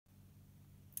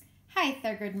Hi,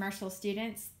 Thurgood Marshall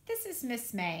students. This is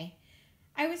Miss May.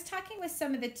 I was talking with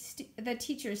some of the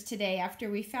teachers today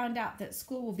after we found out that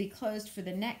school will be closed for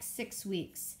the next 6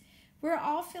 weeks. We're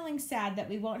all feeling sad that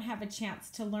we won't have a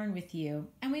chance to learn with you,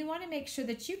 and we want to make sure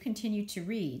that you continue to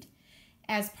read.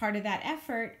 As part of that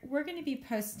effort, we're going to be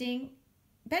posting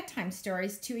bedtime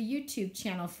stories to a YouTube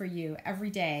channel for you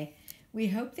every day. We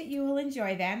hope that you will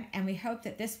enjoy them, and we hope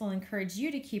that this will encourage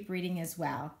you to keep reading as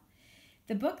well.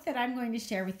 The book that I'm going to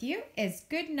share with you is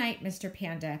Goodnight, Mr.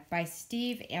 Panda by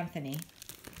Antony.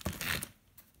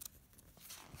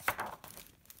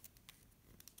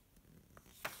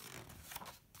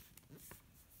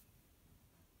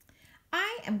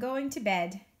 I am going to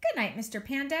bed. Good night, Mr.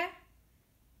 Panda.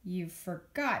 You've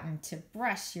forgotten to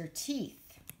brush your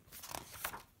teeth.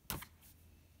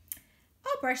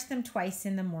 I'll brush them twice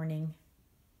in the morning.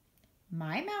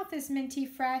 My mouth is minty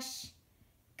fresh.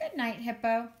 Good night,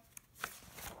 Hippo.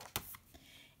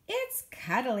 It's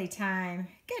cuddly time.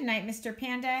 Good night, Mr.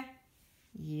 Panda.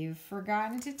 You've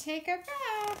forgotten to take a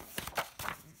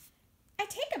bath. I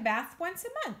take a bath once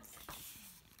a month.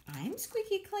 I'm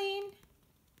squeaky clean.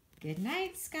 Good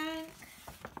night, Skunk.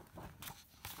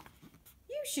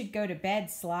 You should go to bed,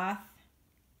 Sloth.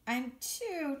 I'm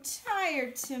too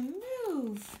tired to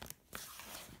move.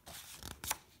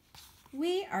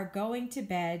 We are going to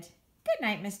bed. Good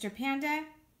night, Mr. Panda.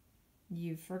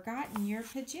 You've forgotten your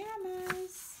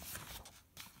pajamas.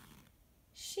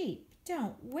 Sheep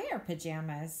don't wear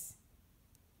pajamas,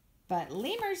 but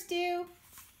lemurs do.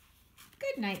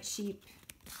 Good night, sheep.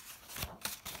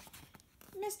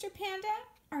 Mr. Panda,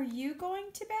 are you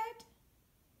going to bed?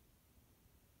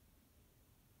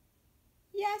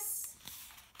 Yes.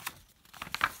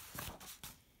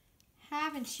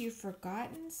 Haven't you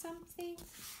forgotten something?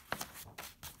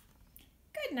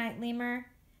 Good night, lemur.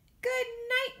 Good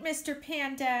night, Mr.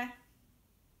 Panda.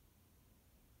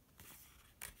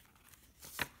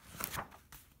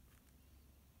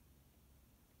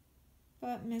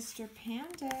 But Mr.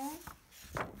 Panda,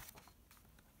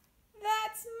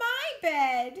 that's my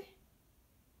bed.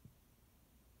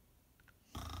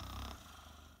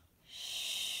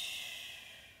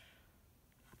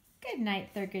 Good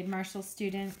night, Thurgood Marshall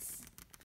students.